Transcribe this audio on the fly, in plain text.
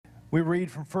We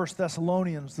read from 1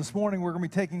 Thessalonians. This morning we're going to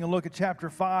be taking a look at chapter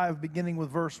 5, beginning with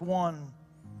verse 1.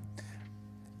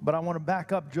 But I want to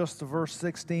back up just to verse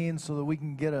 16 so that we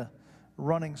can get a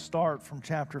running start from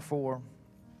chapter 4.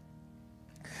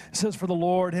 It says, "For the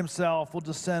Lord himself will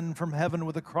descend from heaven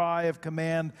with a cry of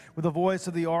command, with the voice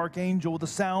of the archangel, with the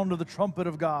sound of the trumpet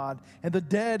of God, and the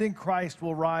dead in Christ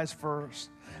will rise first.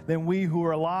 Then we who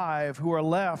are alive, who are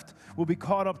left, will be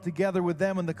caught up together with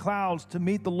them in the clouds to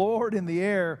meet the Lord in the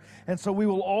air, and so we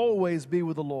will always be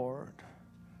with the Lord.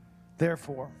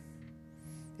 Therefore,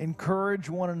 encourage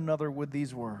one another with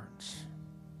these words."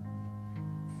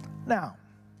 Now,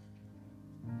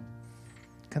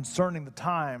 concerning the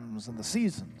times and the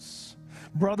seasons,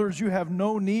 brothers, you have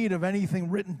no need of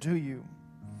anything written to you.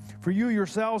 For you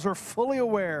yourselves are fully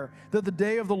aware that the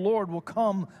day of the Lord will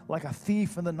come like a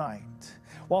thief in the night.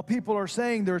 While people are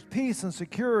saying there's peace and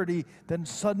security, then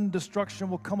sudden destruction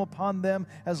will come upon them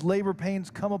as labor pains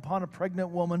come upon a pregnant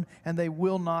woman, and they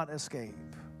will not escape.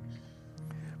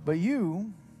 But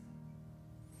you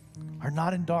are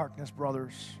not in darkness,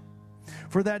 brothers,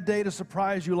 for that day to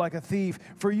surprise you like a thief.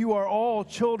 For you are all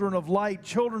children of light,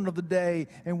 children of the day,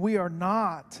 and we are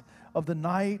not of the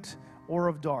night or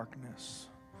of darkness.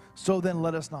 So then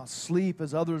let us not sleep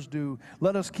as others do.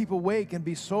 Let us keep awake and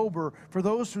be sober. For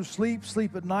those who sleep,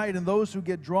 sleep at night, and those who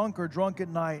get drunk are drunk at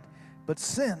night. But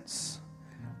since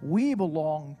we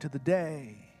belong to the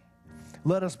day,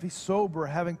 let us be sober,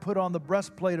 having put on the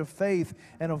breastplate of faith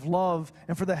and of love,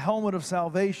 and for the helmet of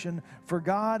salvation. For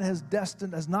God has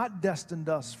not destined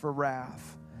us for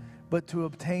wrath, but to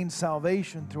obtain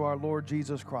salvation through our Lord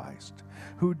Jesus Christ,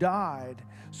 who died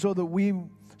so that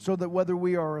whether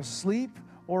we are asleep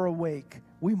or awake,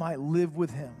 we might live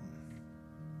with him.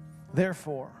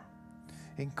 Therefore,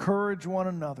 encourage one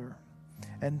another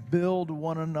and build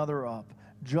one another up,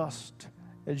 just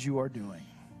as you are doing.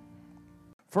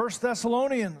 1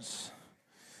 Thessalonians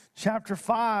chapter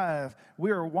 5.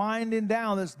 We are winding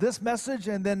down this message,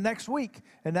 and then next week,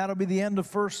 and that'll be the end of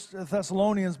 1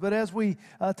 Thessalonians. But as we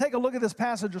take a look at this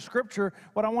passage of Scripture,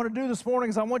 what I want to do this morning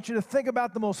is I want you to think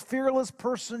about the most fearless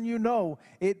person you know.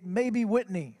 It may be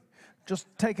Whitney, just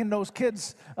taking those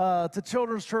kids to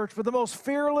children's church, but the most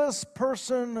fearless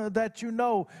person that you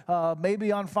know.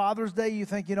 Maybe on Father's Day you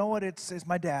think, you know what, it's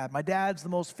my dad. My dad's the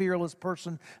most fearless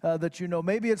person that you know.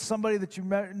 Maybe it's somebody that you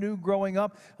knew growing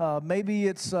up. Maybe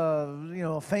it's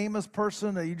a famous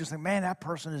person that you just think, man, that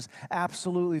person is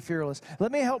absolutely fearless.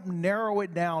 Let me help narrow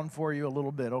it down for you a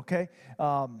little bit, okay?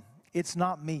 It's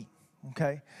not me.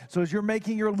 Okay? So as you're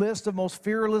making your list of most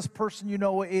fearless person you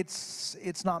know,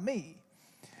 it's not me.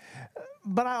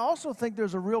 But I also think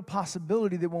there's a real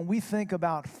possibility that when we think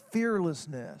about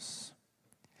fearlessness,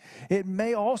 it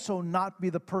may also not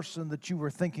be the person that you were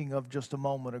thinking of just a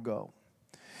moment ago.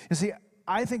 You see,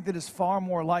 I think that it's far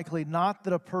more likely not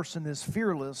that a person is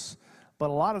fearless, but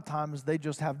a lot of times they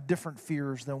just have different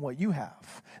fears than what you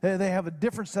have. They have a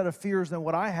different set of fears than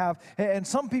what I have. And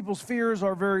some people's fears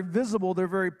are very visible. They're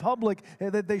very public.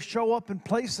 They show up in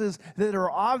places that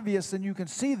are obvious and you can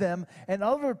see them. And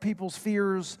other people's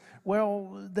fears,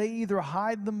 well, they either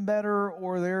hide them better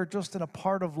or they're just in a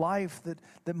part of life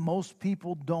that most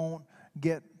people don't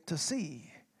get to see.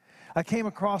 I came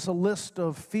across a list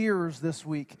of fears this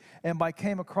week, and by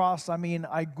came across, I mean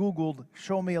I Googled,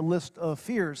 show me a list of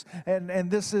fears, and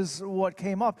this is what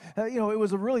came up. It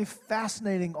was a really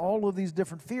fascinating, all of these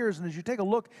different fears, and as you take a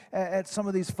look at some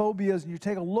of these phobias, and you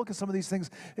take a look at some of these things,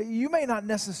 you may not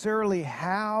necessarily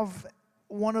have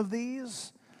one of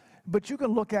these, but you can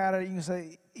look at it and you can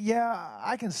say, yeah,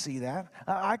 I can see that.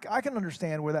 I can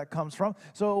understand where that comes from.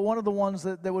 So one of the ones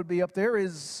that would be up there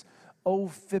is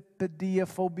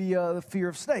ophidiophobia, the fear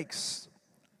of snakes.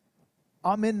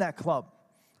 I'm in that club.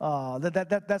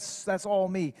 That's all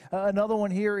me. Another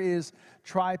one here is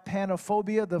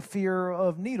trypanophobia, the fear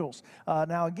of needles.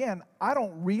 Now again, I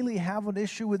don't really have an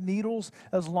issue with needles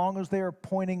as long as they are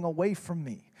pointing away from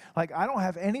me. Like, I don't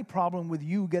have any problem with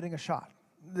you getting a shot.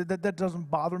 That doesn't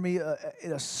bother me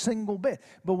a single bit.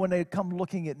 But when they come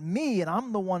looking at me and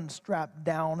I'm the one strapped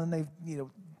down and they've,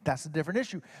 that's a different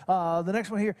issue. The next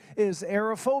one here is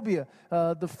aerophobia,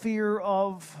 the fear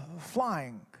of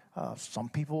flying. Some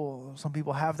people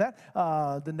have that.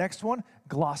 The next one,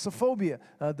 glossophobia,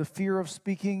 the fear of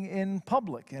speaking in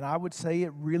public. And I would say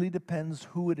it really depends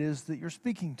who it is that you're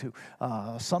speaking to.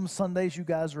 Some Sundays you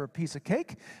guys are a piece of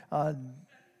cake.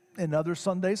 In other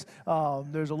Sundays,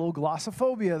 there's a little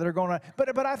glossophobia that are going on.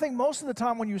 But I think most of the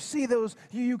time when you see those,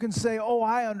 you can say, oh,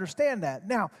 I understand that.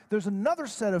 Now, there's another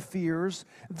set of fears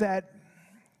that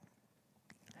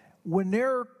when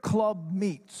their club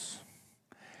meets,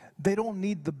 they don't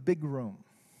need the big room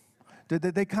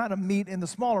They kind of meet in the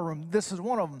smaller room. This is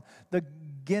one of them, the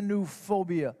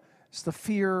genophobia. It's the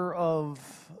fear of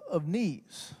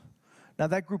knees. Now,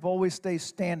 that group always stays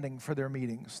standing for their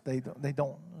meetings. They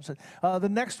don't. The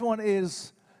next one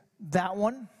is that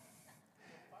one.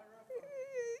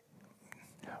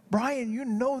 Brian, you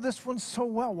know this one so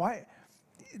well. Why?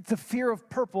 The fear of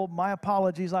purple. My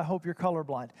apologies. I hope you're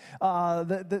colorblind.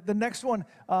 The next one,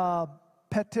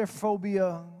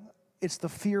 petrophobia. It's the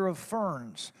fear of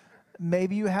ferns.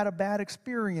 Maybe you had a bad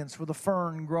experience with a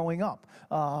fern growing up,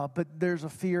 but there's a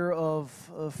fear of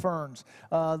ferns.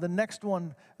 The next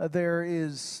one there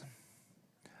is,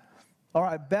 all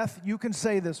right, Beth, you can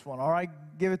say this one. All right,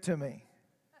 give it to me.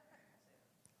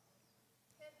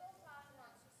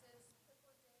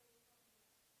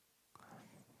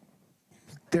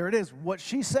 There it is, what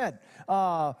she said.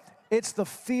 It's the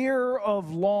fear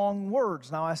of long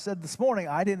words. Now, I said this morning,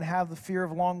 I didn't have the fear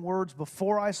of long words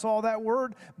before I saw that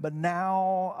word, but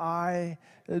now I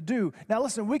do. Now,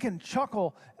 listen, we can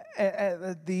chuckle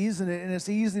at these, and it's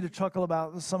easy to chuckle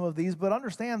about some of these, but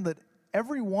understand that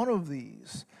every one of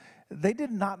these, they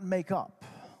did not make up.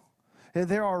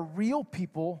 There are real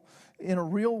people in a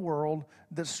real world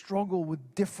that struggle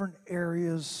with different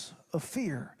areas of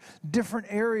fear, different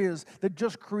areas that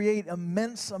just create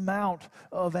immense amount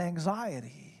of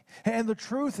anxiety. And the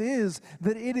truth is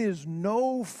that it is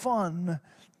no fun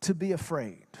to be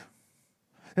afraid.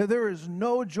 There is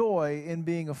no joy in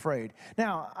being afraid.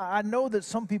 Now, I know that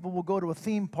some people will go to a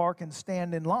theme park and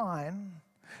stand in line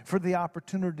for the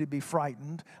opportunity to be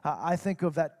frightened. I think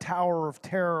of that Tower of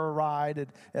Terror ride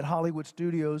at Hollywood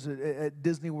Studios at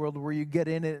Disney World, where you get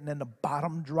in it and then the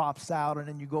bottom drops out and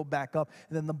then you go back up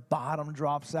and then the bottom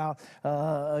drops out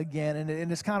again. And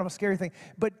it's kind of a scary thing.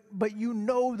 But you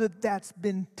know that that's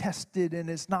been tested and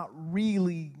it's not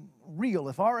really real.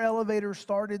 If our elevator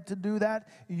started to do that,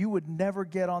 you would never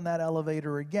get on that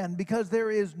elevator again, because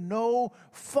there is no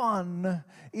fun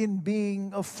in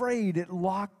being afraid. It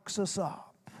locks us up.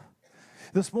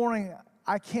 This morning,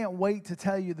 I can't wait to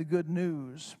tell you the good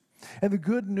news. And the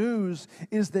good news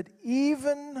is that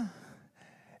even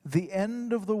the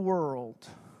end of the world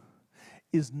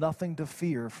is nothing to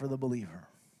fear for the believer.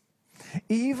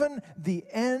 Even the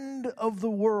end of the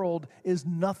world is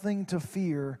nothing to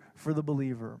fear for the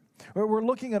believer. We're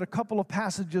looking at a couple of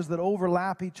passages that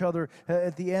overlap each other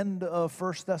at the end of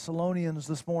 1 Thessalonians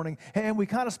this morning. And we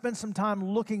kind of spent some time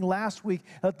looking last week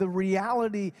at the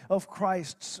reality of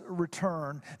Christ's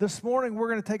return. This morning, we're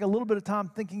going to take a little bit of time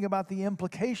thinking about the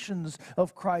implications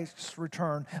of Christ's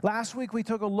return. Last week, we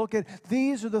took a look at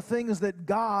these are the things that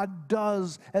God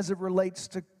does as it relates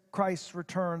to Christ's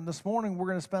return. This morning, we're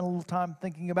going to spend a little time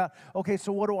thinking about, okay,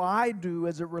 so what do I do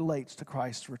as it relates to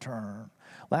Christ's return?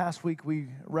 Last week, we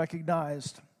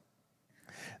recognized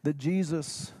that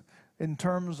Jesus, in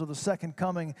terms of the second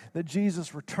coming, that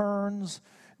Jesus returns,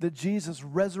 that Jesus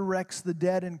resurrects the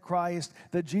dead in Christ,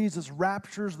 that Jesus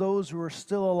raptures those who are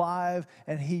still alive,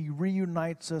 and he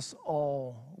reunites us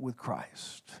all with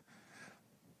Christ.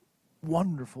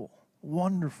 Wonderful,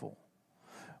 wonderful.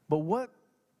 But what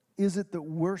is it that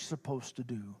we're supposed to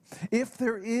do? If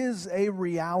there is a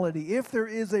reality, if there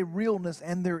is a realness,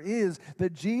 and there is,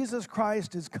 that Jesus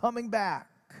Christ is coming back,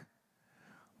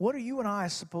 what are you and I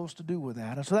supposed to do with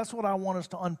that? And so that's what I want us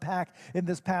to unpack in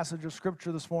this passage of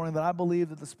Scripture this morning, that I believe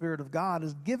that the Spirit of God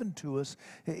has given to us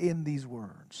in these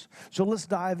words. So let's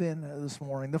dive in this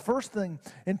morning. The first thing,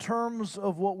 in terms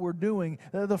of what we're doing,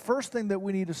 the first thing that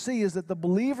we need to see is that the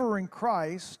believer in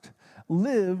Christ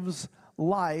lives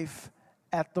life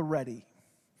at the ready.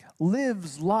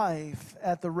 Lives life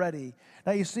at the ready.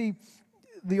 Now you see,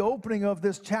 the opening of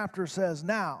this chapter says,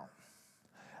 now,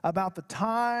 about the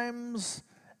times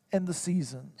and the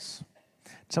seasons.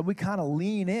 So we kind of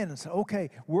lean in and say, okay,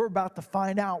 we're about to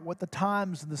find out what the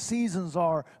times and the seasons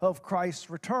are of Christ's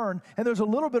return. And there's a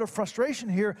little bit of frustration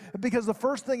here, because the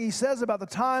first thing he says about the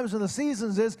times and the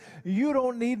seasons is, you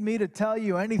don't need me to tell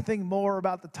you anything more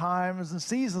about the times and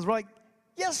seasons. We're like,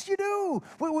 yes, you do.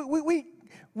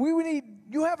 We need,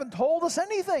 you haven't told us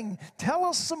anything. Tell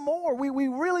us some more. We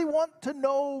really want to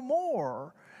know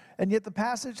more. And yet the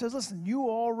passage says, listen, you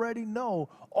already know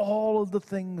all of the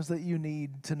things that you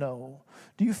need to know.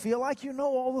 Do you feel like you know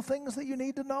all the things that you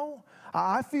need to know?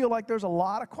 I feel like there's a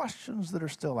lot of questions that are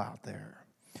still out there.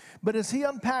 But as he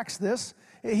unpacks this,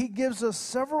 he gives us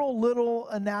several little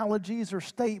analogies or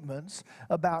statements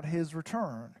about his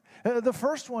return. The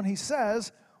first one, he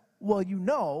says, well, you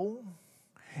know,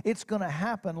 it's going to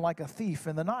happen like a thief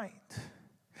in the night.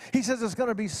 He says it's going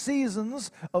to be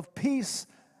seasons of peace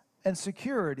and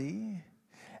security,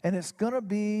 and it's going to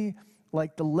be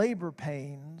like the labor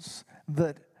pains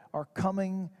that are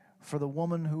coming for the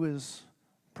woman who is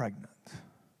pregnant.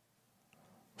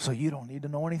 So you don't need to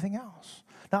know anything else.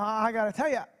 Now, I got to tell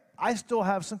you, I still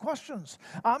have some questions.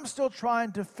 I'm still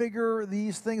trying to figure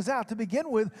these things out. To begin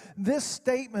with, this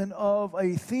statement of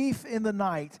a thief in the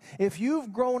night, if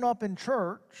you've grown up in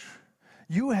church,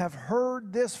 you have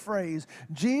heard this phrase,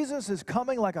 Jesus is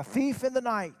coming like a thief in the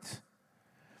night.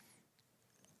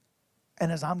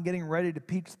 And as I'm getting ready to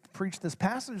preach this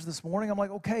passage this morning, I'm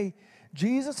like, okay,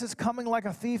 Jesus is coming like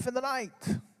a thief in the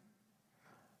night.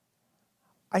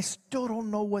 I still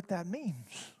don't know what that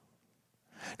means.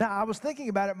 Now, I was thinking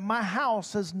about it. My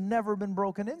house has never been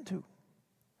broken into.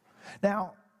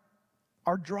 Now,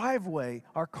 our driveway,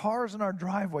 our cars in our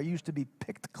driveway used to be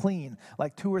picked clean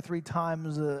like 2 or 3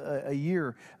 times a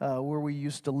year where we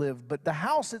used to live. But the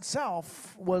house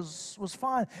itself was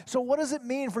fine. So what does it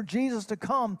mean for Jesus to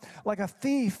come like a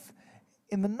thief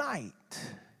in the night?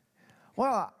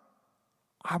 Well,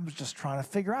 I was just trying to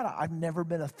figure out. I've never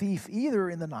been a thief either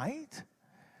in the night.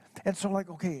 And so like,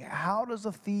 okay, how does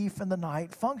a thief in the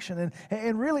night function?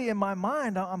 And really in my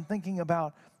mind, I'm thinking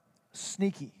about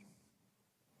sneaky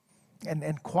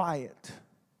and quiet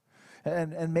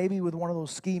and maybe with one of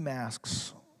those ski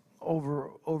masks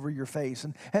over your face.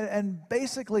 And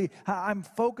basically, I'm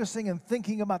focusing and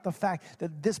thinking about the fact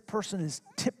that this person is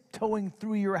tiptoeing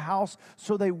through your house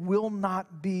so they will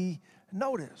not be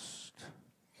noticed.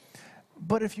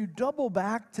 But if you double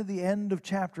back to the end of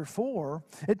chapter 4,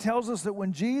 it tells us that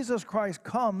when Jesus Christ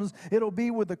comes, it'll be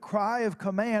with the cry of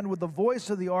command, with the voice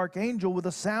of the archangel, with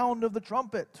the sound of the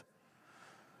trumpet.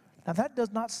 Now that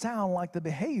does not sound like the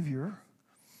behavior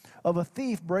of a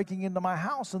thief breaking into my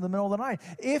house in the middle of the night.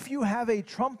 If you have a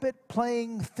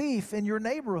trumpet-playing thief in your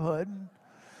neighborhood,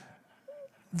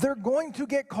 they're going to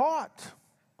get caught.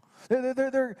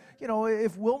 They're, you know,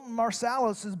 if Wilton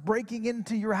Marsalis is breaking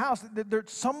into your house,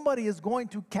 somebody is going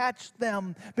to catch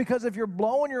them, because if you're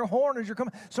blowing your horn as you're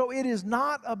coming. So it is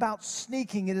not about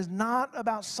sneaking. It is not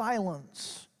about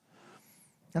silence.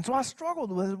 And so I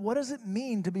struggled with it. What does it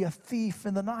mean to be a thief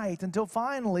in the night? Until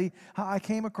finally I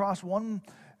came across one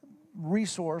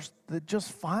resource that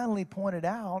just finally pointed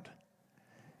out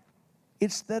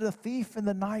it's that a thief in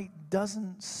the night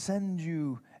doesn't send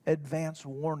you advance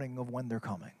warning of when they're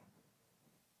coming.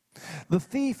 The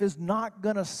thief is not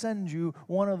going to send you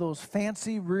one of those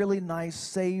fancy, really nice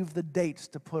save the dates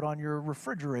to put on your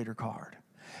refrigerator card.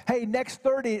 Hey, next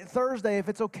Thursday, if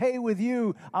it's okay with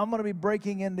you, I'm going to be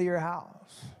breaking into your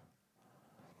house.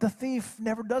 The thief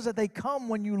never does it. They come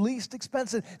when you least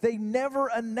expect it. They never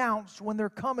announce when they're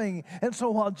coming. And so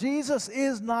while Jesus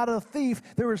is not a thief,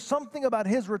 there is something about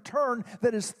his return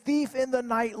that is thief in the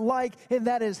night like, and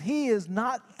that is he is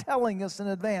not telling us in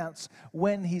advance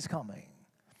when he's coming.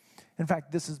 In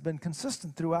fact, this has been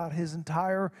consistent throughout his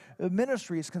entire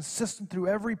ministry. It's consistent through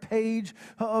every page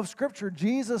of Scripture.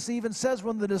 Jesus even says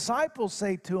when the disciples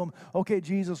say to him, okay,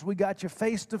 Jesus, we got you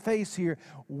face to face here.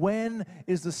 When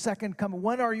is the second coming?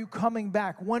 When are you coming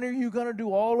back? When are you going to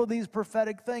do all of these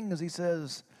prophetic things? He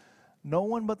says, no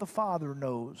one but the Father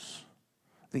knows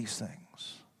these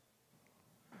things.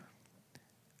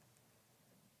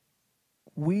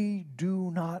 We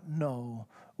do not know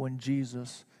when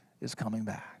Jesus is coming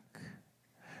back.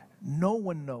 No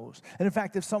one knows. And in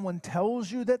fact, if someone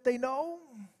tells you that they know,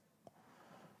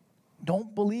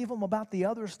 don't believe them about the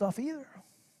other stuff either.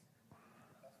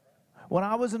 When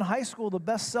I was in high school, the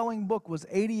best-selling book was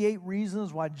 88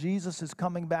 Reasons Why Jesus is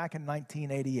Coming Back in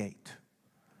 1988.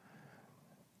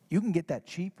 You can get that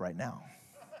cheap right now.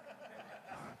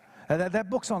 That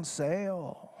book's on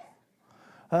sale.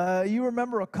 You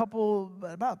remember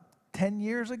about 10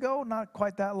 years ago, not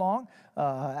quite that long,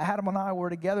 Adam and I were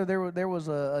together. There was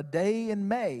a day in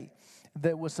May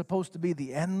that was supposed to be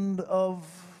the end of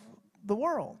the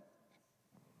world.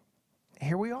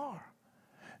 Here we are.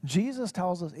 Jesus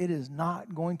tells us it is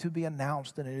not going to be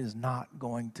announced and it is not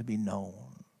going to be known.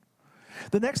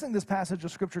 The next thing this passage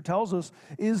of Scripture tells us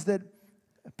is that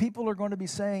people are going to be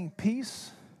saying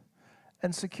peace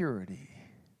and security.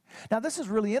 Now, this is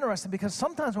really interesting because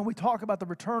sometimes when we talk about the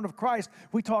return of Christ,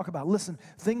 we talk about, listen,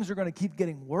 things are going to keep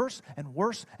getting worse and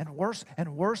worse and worse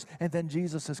and worse, and then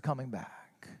Jesus is coming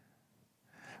back.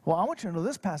 Well, I want you to know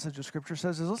this passage of Scripture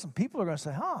says, listen, people are going to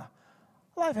say,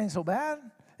 life ain't so bad.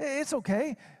 It's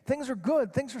okay. Things are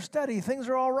good. Things are steady. Things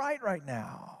are all right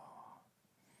now.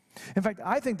 In fact,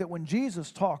 I think that when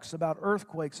Jesus talks about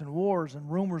earthquakes and wars and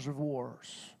rumors of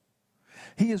wars,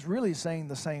 he is really saying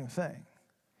the same thing.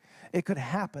 It could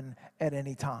happen at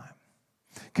any time.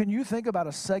 Can you think about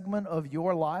a segment of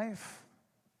your life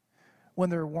when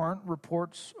there weren't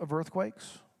reports of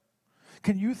earthquakes?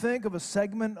 Can you think of a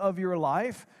segment of your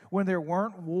life when there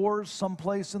weren't wars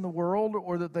someplace in the world,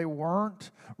 or that they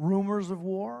weren't rumors of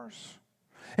wars?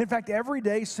 In fact, every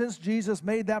day since Jesus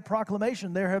made that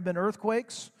proclamation, there have been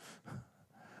earthquakes,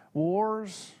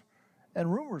 wars,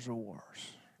 and rumors of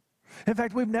wars. In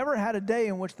fact, we've never had a day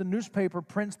in which the newspaper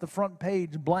prints the front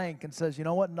page blank and says, you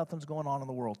know what, nothing's going on in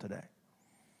the world today.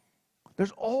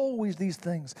 There's always these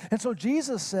things. And so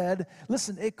Jesus said,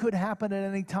 listen, it could happen at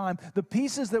any time. The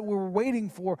pieces that we're waiting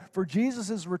for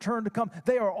Jesus' return to come,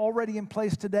 they are already in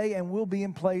place today and will be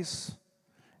in place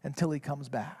until he comes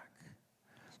back.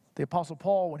 The Apostle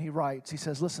Paul, when he writes, he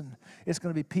says, listen, it's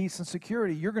going to be peace and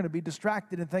security. You're going to be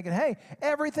distracted and thinking, hey,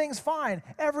 everything's fine.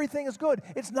 Everything is good.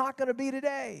 It's not going to be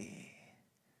today.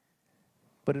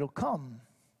 But it'll come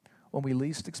when we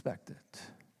least expect it.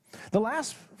 The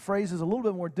last phrase is a little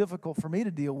bit more difficult for me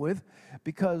to deal with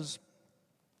because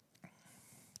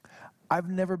I've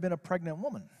never been a pregnant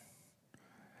woman.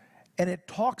 And it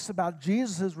talks about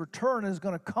Jesus' return is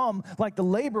going to come like the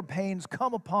labor pains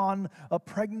come upon a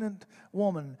pregnant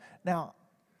woman. Now,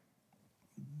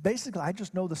 basically, I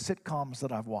just know the sitcoms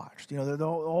that I've watched. You know, they're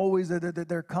always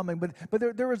they're coming.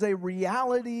 But there is a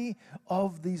reality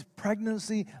of these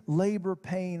pregnancy labor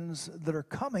pains that are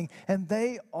coming, and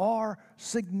they are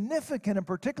significant. And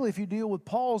particularly if you deal with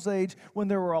Paul's age, when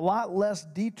there were a lot less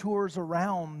detours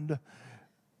around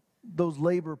those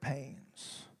labor pains.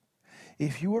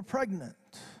 If you were pregnant,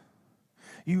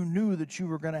 you knew that you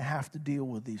were going to have to deal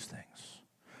with these things.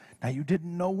 Now, you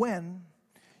didn't know when.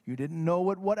 You didn't know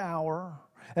at what hour.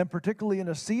 And particularly in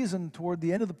a season toward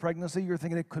the end of the pregnancy, you're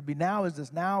thinking, it could be now. Is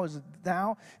this now? Is it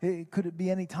now? Could it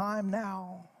be any time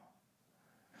now?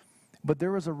 But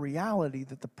there was a reality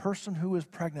that the person who was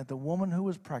pregnant, the woman who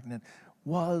was pregnant,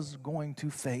 was going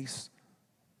to face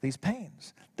these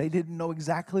pains. They didn't know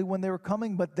exactly when they were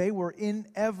coming, but they were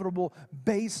inevitable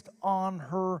based on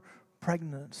her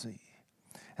pregnancy.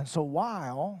 And so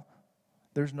while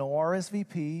there's no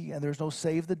RSVP and there's no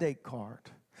save the date card,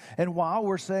 and while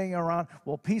we're saying around,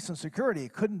 well, peace and security,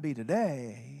 it couldn't be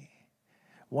today,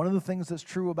 one of the things that's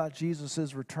true about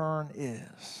Jesus' return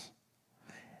is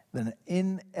the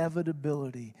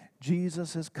inevitability.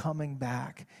 Jesus is coming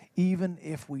back, even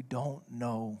if we don't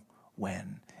know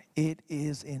when. It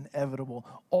is inevitable.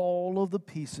 All of the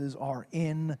pieces are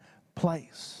in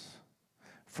place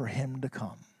for him to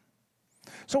come.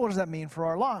 So what does that mean for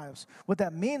our lives? What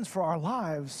that means for our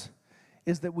lives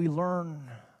is that we learn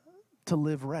to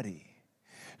live ready.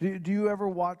 Do you ever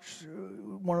watch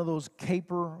one of those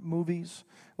caper movies?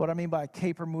 What I mean by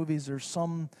caper movies, there's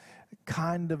some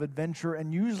kind of adventure,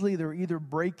 and usually they're either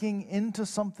breaking into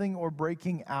something or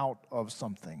breaking out of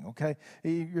something, okay?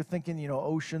 You're thinking,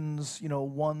 Oceans,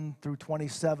 1 through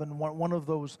 27, one of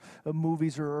those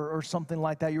movies or something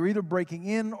like that. You're either breaking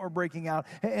in or breaking out.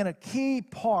 And a key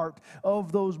part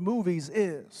of those movies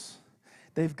is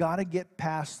they've got to get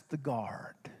past the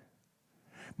guard.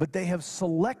 But they have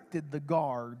selected the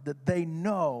guard that they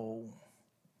know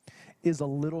is a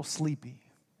little sleepy.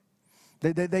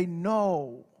 They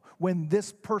know when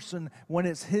this person, when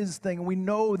it's his thing. And we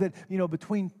know that,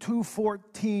 between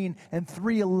 2:14 and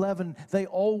 3:11, they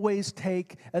always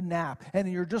take a nap.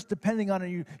 And you're just depending on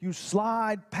it. You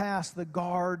slide past the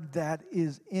guard that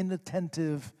is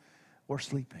inattentive or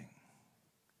sleeping.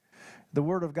 The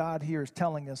Word of God here is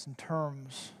telling us in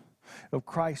terms of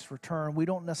Christ's return, we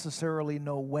don't necessarily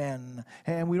know when,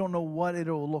 and we don't know what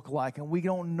it'll look like, and we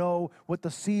don't know what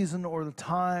the season or the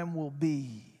time will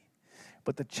be.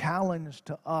 But the challenge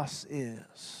to us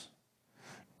is,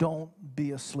 don't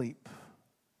be asleep.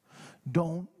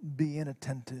 Don't be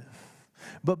inattentive.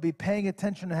 But be paying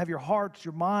attention and have your hearts,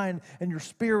 your mind, and your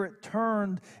spirit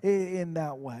turned in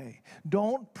that way.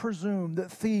 Don't presume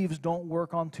that thieves don't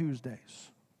work on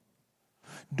Tuesdays.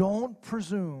 Don't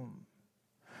presume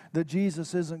that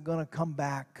Jesus isn't going to come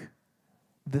back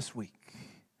this week.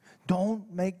 Don't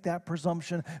make that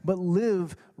presumption, but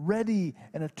live ready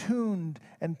and attuned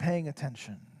and paying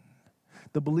attention.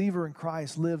 The believer in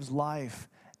Christ lives life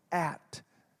at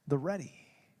the ready.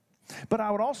 But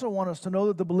I would also want us to know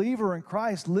that the believer in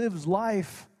Christ lives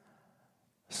life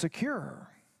secure.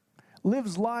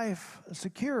 Lives life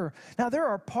secure. Now, there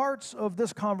are parts of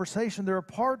this conversation, there are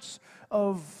parts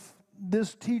of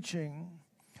this teaching,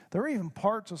 there are even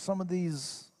parts of some of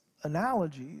these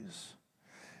analogies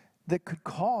that could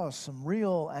cause some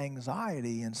real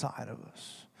anxiety inside of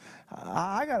us.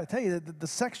 I got to tell you that the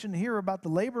section here about the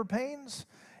labor pains,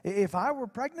 if I were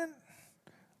pregnant,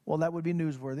 well, that would be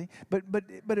newsworthy. But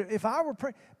if I were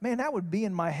pregnant, man, that would be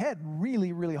in my head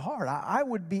really, really hard. I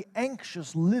would be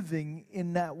anxious living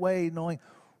in that way, knowing,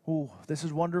 oh, this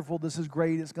is wonderful, this is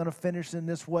great, it's going to finish in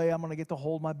this way, I'm going to get to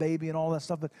hold my baby and all that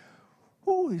stuff. But,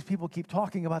 these people keep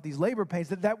talking about these labor pains.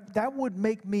 That would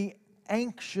make me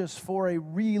anxious for a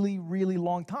really, really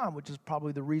long time, which is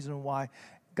probably the reason why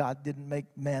God didn't make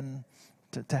men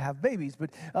to have babies.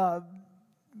 But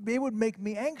it would make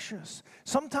me anxious.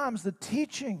 Sometimes the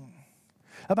teaching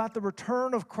about the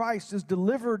return of Christ is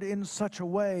delivered in such a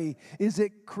way as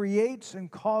it creates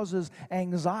and causes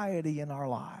anxiety in our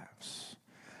lives.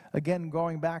 Again,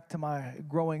 going back to my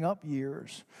growing up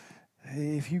years,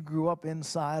 if you grew up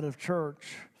inside of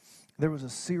church, there was a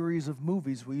series of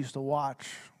movies we used to watch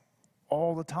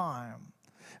all the time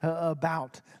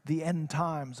about the end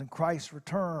times and Christ's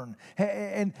return.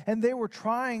 And they were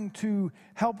trying to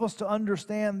help us to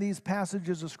understand these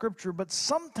passages of Scripture, but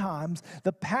sometimes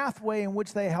the pathway in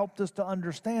which they helped us to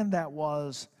understand that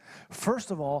was, first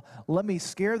of all, let me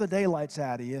scare the daylights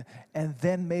out of you, and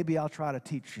then maybe I'll try to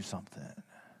teach you something.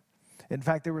 In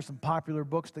fact, there were some popular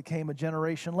books that came a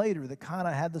generation later that kind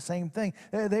of had the same thing.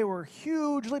 They were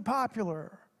hugely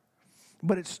popular,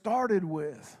 but it started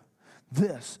with,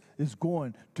 this is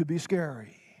going to be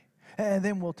scary. And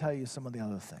then we'll tell you some of the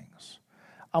other things.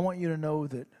 I want you to know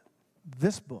that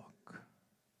this book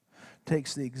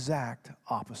takes the exact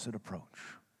opposite approach.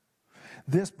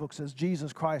 This book says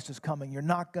Jesus Christ is coming. You're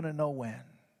not going to know when,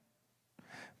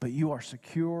 but you are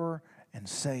secure and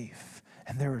safe.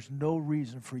 And there is no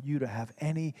reason for you to have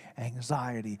any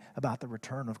anxiety about the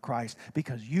return of Christ,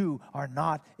 because you are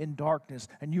not in darkness,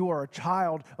 and you are a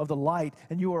child of the light,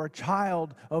 and you are a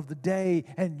child of the day,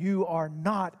 and you are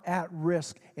not at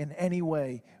risk in any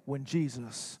way when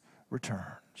Jesus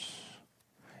returns.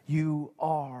 You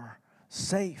are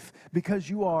safe because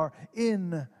you are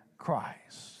in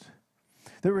Christ.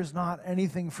 There is not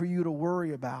anything for you to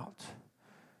worry about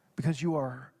because you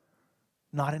are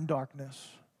not in darkness.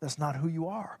 That's not who you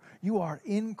are. You are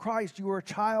in Christ. You are a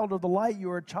child of the light. You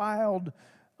are a child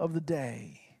of the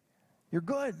day. You're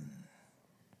good.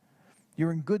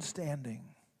 You're in good standing.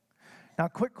 Now,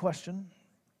 quick question.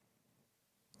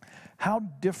 How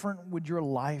different would your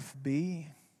life be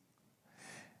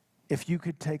if you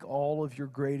could take all of your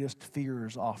greatest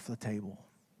fears off the table?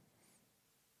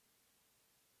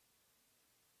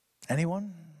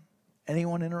 Anyone?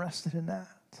 Anyone interested in that?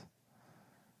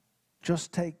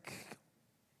 Just take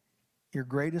your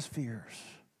greatest fears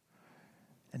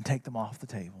and take them off the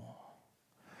table.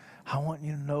 I want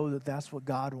you to know that that's what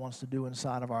God wants to do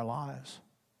inside of our lives.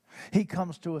 He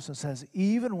comes to us and says,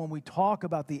 even when we talk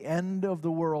about the end of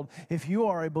the world, if you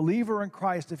are a believer in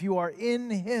Christ, if you are in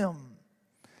Him,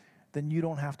 then you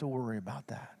don't have to worry about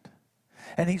that.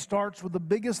 And He starts with the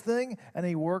biggest thing and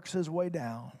He works His way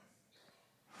down.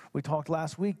 We talked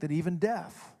last week that even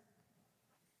death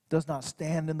does not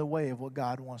stand in the way of what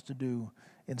God wants to do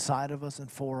inside of us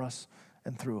and for us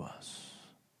and through us.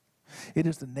 It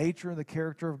is the nature and the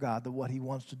character of God that what He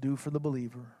wants to do for the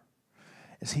believer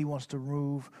is He wants to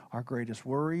remove our greatest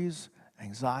worries,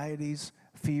 anxieties,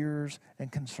 fears,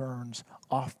 and concerns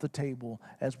off the table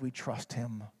as we trust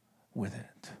Him with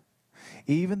it.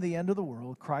 Even the end of the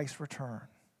world, Christ's return,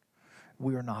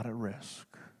 we are not at risk.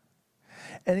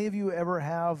 Any of you ever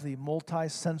have the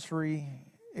multi-sensory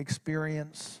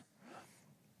experience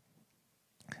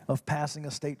of passing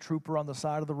a state trooper on the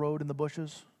side of the road in the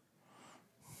bushes?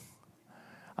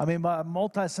 I mean, by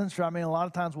multi-sensory, I mean a lot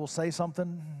of times we'll say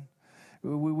something,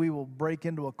 we will break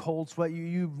into a cold sweat.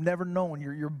 You've never known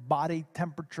your body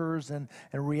temperatures and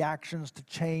reactions to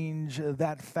change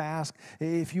that fast.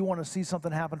 If you want to see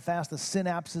something happen fast, the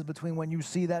synapses between when you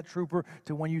see that trooper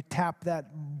to when you tap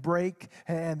that brake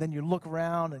and then you look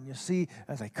around and you see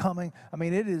as they coming. I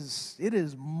mean, it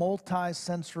is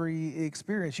multi-sensory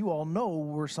experience. You all know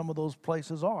where some of those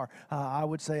places are. I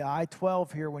would say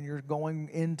I-12 here when you're going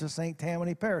into St.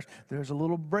 Tammany Parish. There's a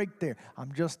little break there.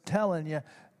 I'm just telling you,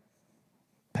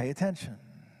 pay attention.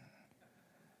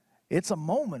 It's a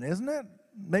moment, isn't it?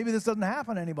 Maybe this doesn't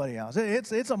happen to anybody else.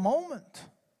 It's a moment.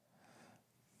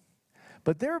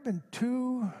 But there have been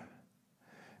 2,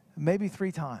 maybe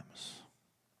 3 times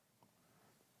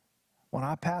when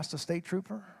I passed a state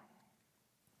trooper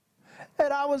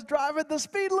and I was driving the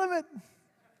speed limit.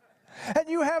 And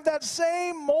you have that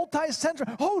same multi-sensory,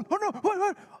 oh,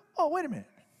 no, wait a minute.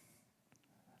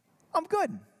 I'm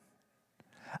good.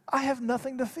 I have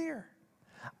nothing to fear.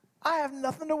 I have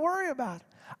nothing to worry about.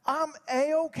 I'm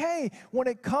A-okay when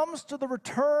it comes to the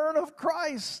return of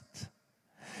Christ.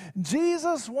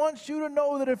 Jesus wants you to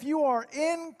know that if you are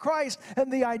in Christ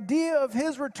and the idea of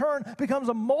His return becomes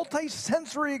a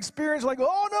multi-sensory experience, like,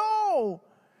 oh no,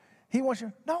 He wants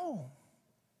you, no,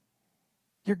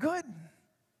 you're good.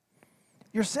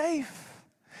 You're safe.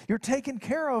 You're taken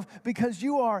care of because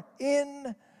you are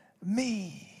in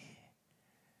me.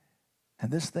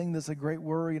 And this thing that's a great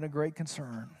worry and a great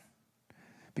concern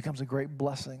becomes a great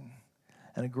blessing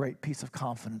and a great piece of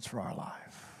confidence for our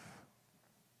life.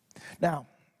 Now,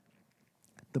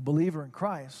 the believer in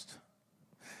Christ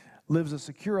lives a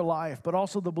secure life, but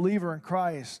also the believer in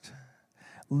Christ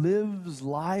lives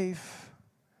life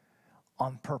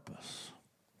on purpose.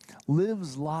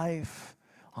 Lives life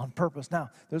on purpose. Now,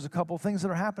 there's a couple things that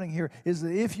are happening here, is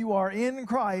that if you are in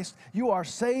Christ, you are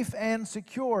safe and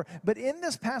secure. But in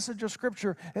this passage of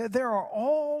Scripture, there are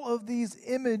all of these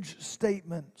image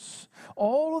statements,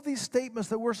 all of these statements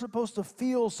that we're supposed to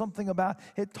feel something about.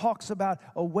 It talks about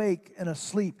awake and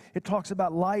asleep. It talks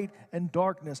about light and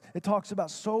darkness. It talks about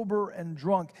sober and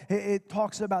drunk. It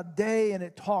talks about day and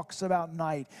it talks about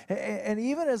night. And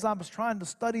even as I was trying to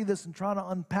study this and trying to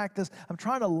unpack this, I'm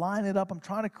trying to line it up. I'm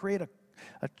trying to create a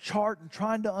chart and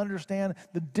trying to understand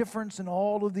the difference in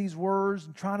all of these words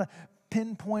and trying to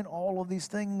pinpoint all of these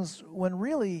things, when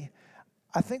really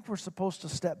I think we're supposed to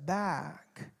step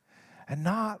back and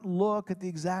not look at the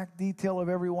exact detail of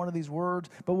every one of these words.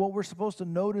 But what we're supposed to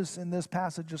notice in this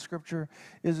passage of Scripture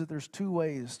is that there's two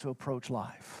ways to approach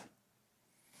life.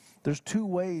 There's two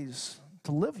ways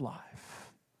to live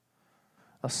life: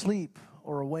 asleep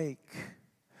or awake,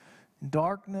 in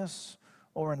darkness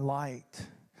or in light,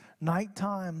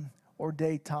 nighttime or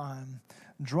daytime,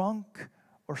 drunk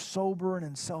or sober and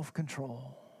in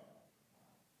self-control.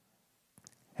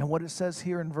 And what it says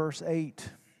here in verse 8,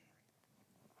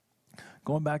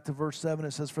 going back to verse 7, it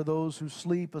says, for those who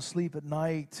sleep, asleep at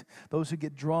night. Those who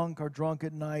get drunk are drunk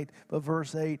at night. But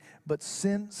verse 8, but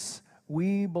since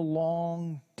we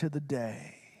belong to the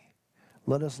day,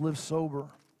 let us live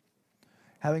sober,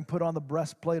 having put on the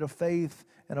breastplate of faith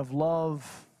and of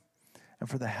love, and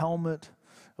for the helmet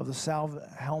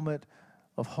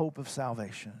of hope of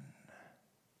salvation.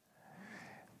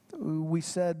 We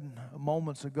said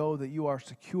moments ago that you are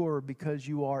secure because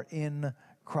you are in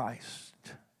Christ.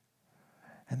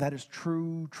 And that is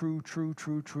true.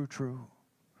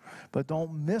 But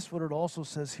don't miss what it also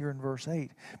says here in verse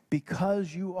 8.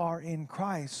 Because you are in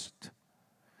Christ,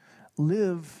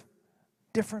 live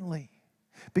differently.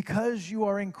 Because you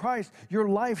are in Christ, your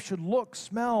life should look,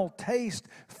 smell, taste,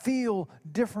 feel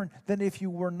different than if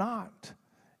you were not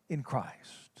in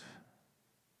Christ.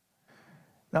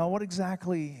 Now, what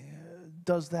exactly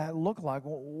does that look like?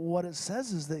 What it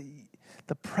says is that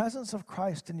the presence of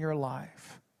Christ in your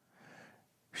life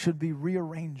should be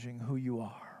rearranging who you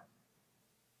are.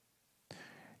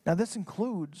 Now, this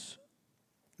includes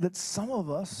that some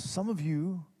of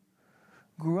you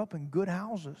grew up in good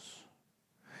houses.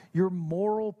 You're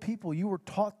moral people. You were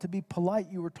taught to be polite.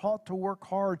 You were taught to work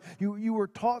hard. You were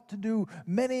taught to do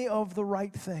many of the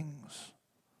right things.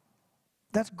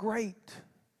 That's great.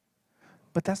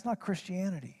 But that's not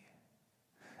Christianity.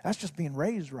 That's just being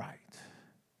raised right.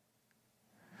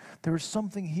 There is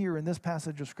something here in this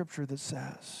passage of Scripture that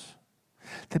says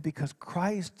that because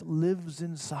Christ lives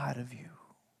inside of you,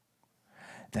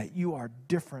 that you are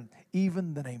different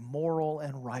even than a moral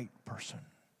and right person.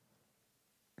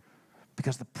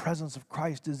 Because the presence of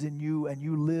Christ is in you and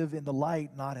you live in the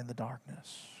light, not in the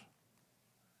darkness.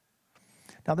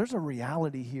 Now, there's a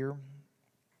reality here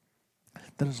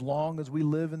that as long as we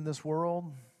live in this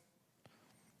world,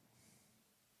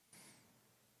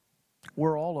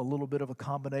 we're all a little bit of a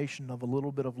combination of a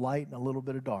little bit of light and a little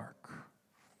bit of dark.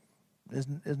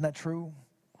 Isn't that true?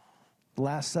 The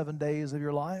last 7 days of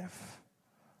your life,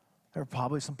 there were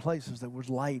probably some places that was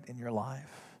light in your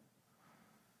life.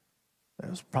 There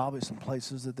was probably some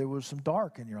places that there was some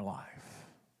dark in your life.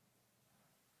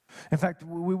 In fact,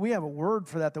 we have a word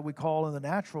for that we call in the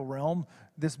natural realm,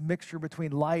 this mixture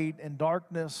between light and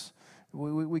darkness,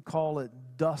 we call it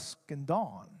dusk and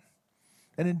dawn.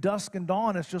 And in dusk and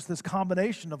dawn, it's just this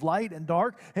combination of light and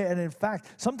dark. And in fact,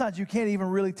 sometimes you can't even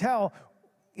really tell,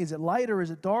 is it light or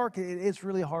is it dark? It's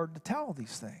really hard to tell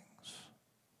these things.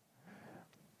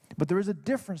 But there is a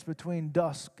difference between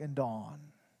dusk and dawn.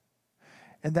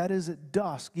 And that is at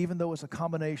dusk, even though it's a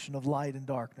combination of light and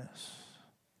darkness,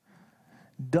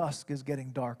 dusk is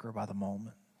getting darker by the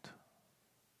moment.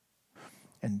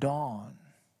 And dawn,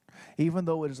 even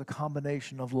though it is a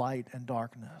combination of light and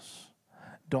darkness,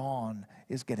 dawn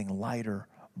is getting lighter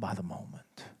by the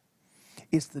moment.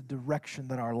 It's the direction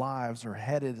that our lives are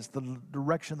headed. It's the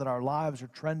direction that our lives are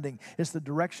trending. It's the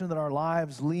direction that our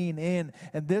lives lean in.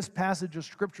 And this passage of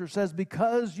Scripture says,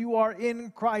 because you are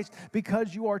in Christ,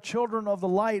 because you are children of the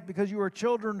light, because you are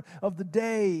children of the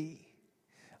day,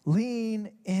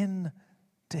 lean in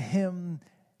to Him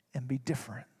and be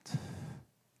different.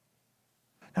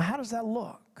 Now, how does that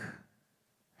look?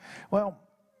 Well,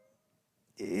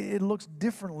 it looks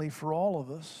differently for all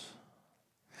of us.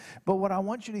 But what I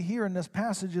want you to hear in this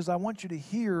passage is I want you to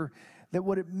hear that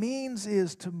what it means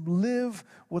is to live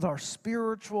with our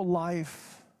spiritual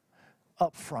life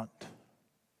up front,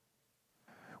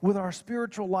 with our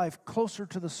spiritual life closer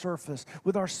to the surface,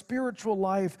 with our spiritual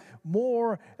life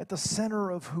more at the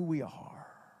center of who we are.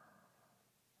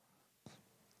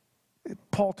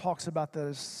 Paul talks about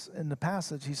this in the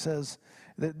passage. He says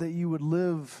that you would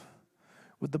live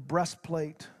with the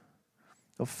breastplate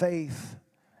of faith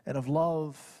and of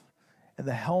love and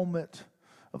the helmet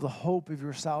of the hope of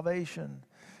your salvation.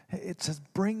 It says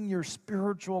bring your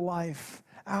spiritual life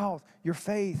out, your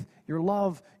faith, your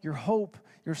love, your hope,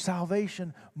 your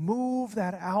salvation. Move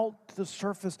that out to the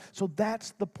surface. So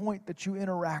that's the point that you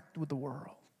interact with the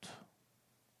world.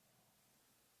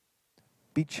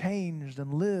 Be changed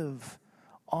and live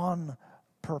on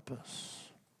purpose.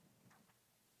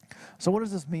 So what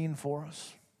does this mean for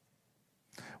us?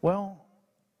 Well,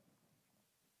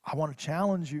 I want to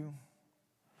challenge you.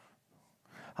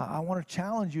 I want to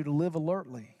challenge you to live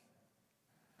alertly.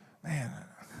 Man,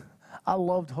 I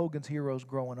loved Hogan's Heroes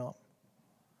growing up.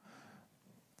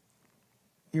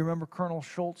 You remember Colonel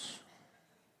Schultz?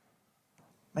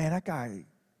 Man, that guy,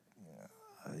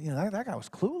 that guy was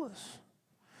clueless.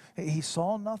 He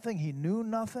saw nothing. He knew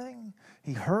nothing.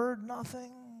 He heard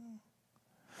nothing.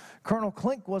 Colonel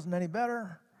Klink wasn't any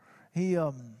better. He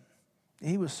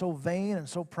was so vain and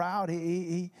so proud.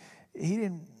 He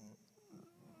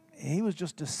was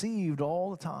just deceived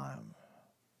all the time.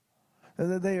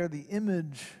 They are the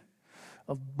image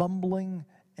of bumbling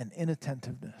and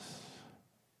inattentiveness.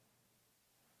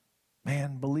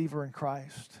 Man, believer in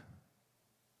Christ,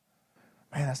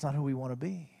 man, that's not who we want to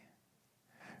be.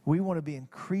 We want to be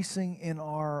increasing in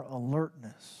our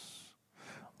alertness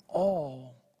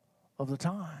all of the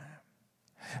time.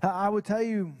 I would tell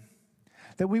you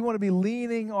that we want to be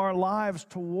leaning our lives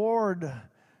toward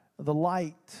the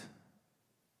light,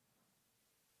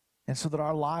 and so that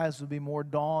our lives would be more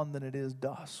dawn than it is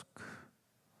dusk.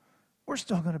 We're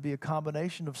still going to be a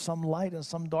combination of some light and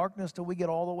some darkness till we get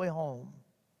all the way home.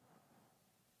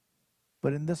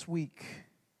 But in this week,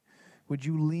 would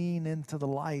you lean into the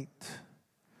light?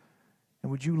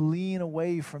 And would you lean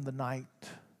away from the night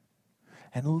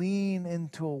and lean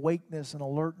into awakeness and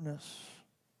alertness,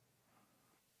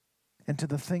 into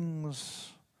the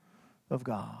things of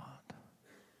God?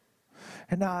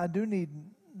 And now I do need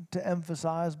to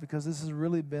emphasize, because this has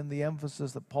really been the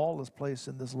emphasis that Paul has placed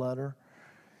in this letter,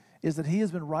 is that he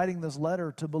has been writing this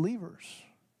letter to believers.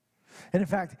 And in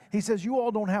fact, he says, you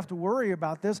all don't have to worry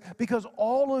about this because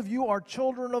all of you are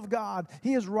children of God.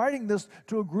 He is writing this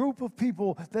to a group of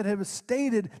people that have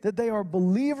stated that they are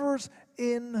believers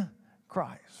in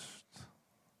Christ.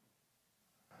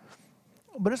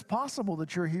 But it's possible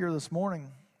that you're here this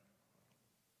morning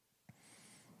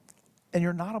and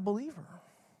you're not a believer.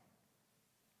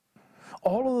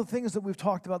 All of the things that we've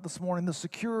talked about this morning, the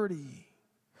security,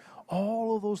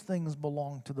 all of those things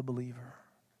belong to the believer.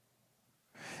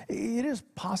 It is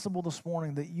possible this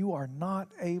morning that you are not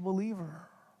a believer.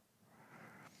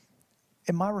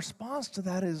 And my response to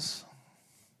that is,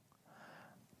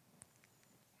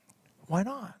 why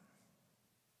not?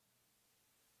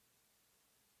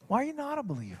 Why are you not a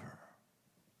believer?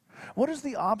 What is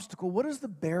the obstacle? What is the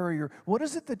barrier? What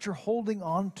is it that you're holding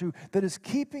on to that is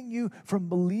keeping you from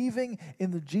believing in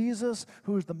the Jesus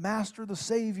who is the Master, the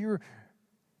Savior,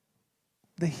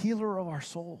 the healer of our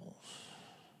souls?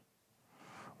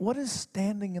 What is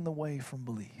standing in the way from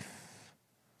belief?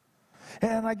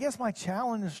 And I guess my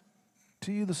challenge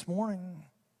to you this morning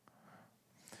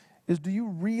is, do you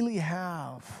really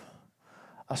have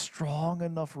a strong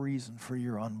enough reason for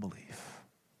your unbelief?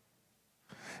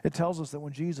 It tells us that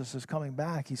when Jesus is coming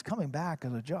back, he's coming back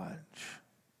as a judge.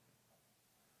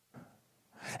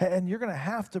 And you're going to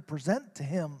have to present to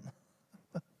him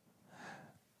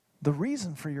the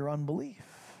reason for your unbelief.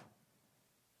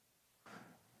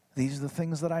 These are the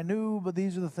things that I knew, but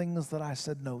these are the things that I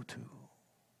said no to.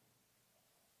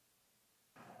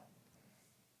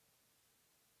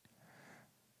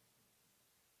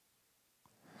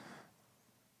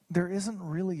 There isn't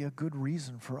really a good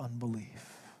reason for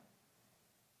unbelief.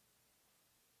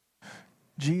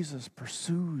 Jesus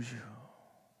pursues you.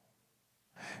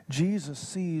 Jesus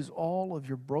sees all of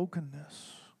your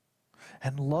brokenness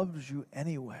and loves you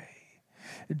anyway.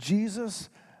 Jesus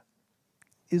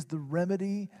is the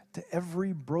remedy to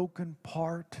every broken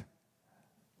part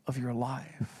of your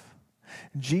life.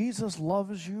 Jesus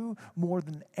loves you more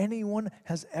than anyone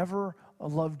has ever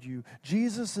loved you.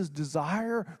 Jesus'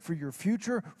 desire for your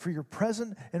future, for your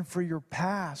present, and for your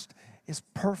past is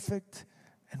perfect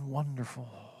and wonderful.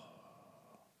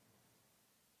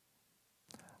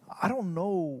 I don't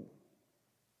know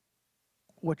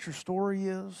what your story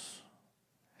is.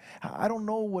 I don't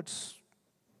know what's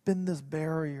been this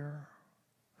barrier.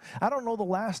 I don't know the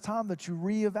last time that you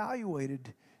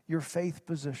reevaluated your faith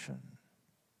position.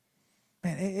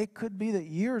 Man, it could be that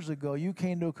years ago you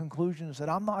came to a conclusion and said,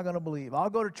 I'm not going to believe. I'll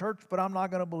go to church, but I'm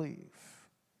not going to believe.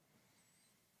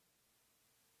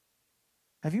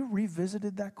 Have you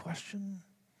revisited that question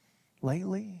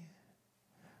lately?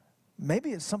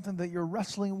 Maybe it's something that you're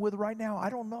wrestling with right now. I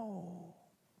don't know.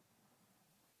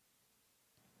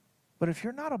 But if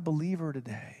you're not a believer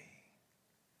today,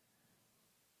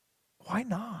 why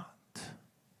not?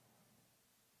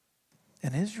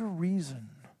 And is your reason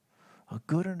a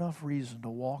good enough reason to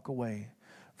walk away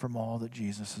from all that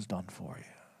Jesus has done for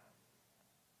you?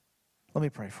 Let me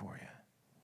pray for you.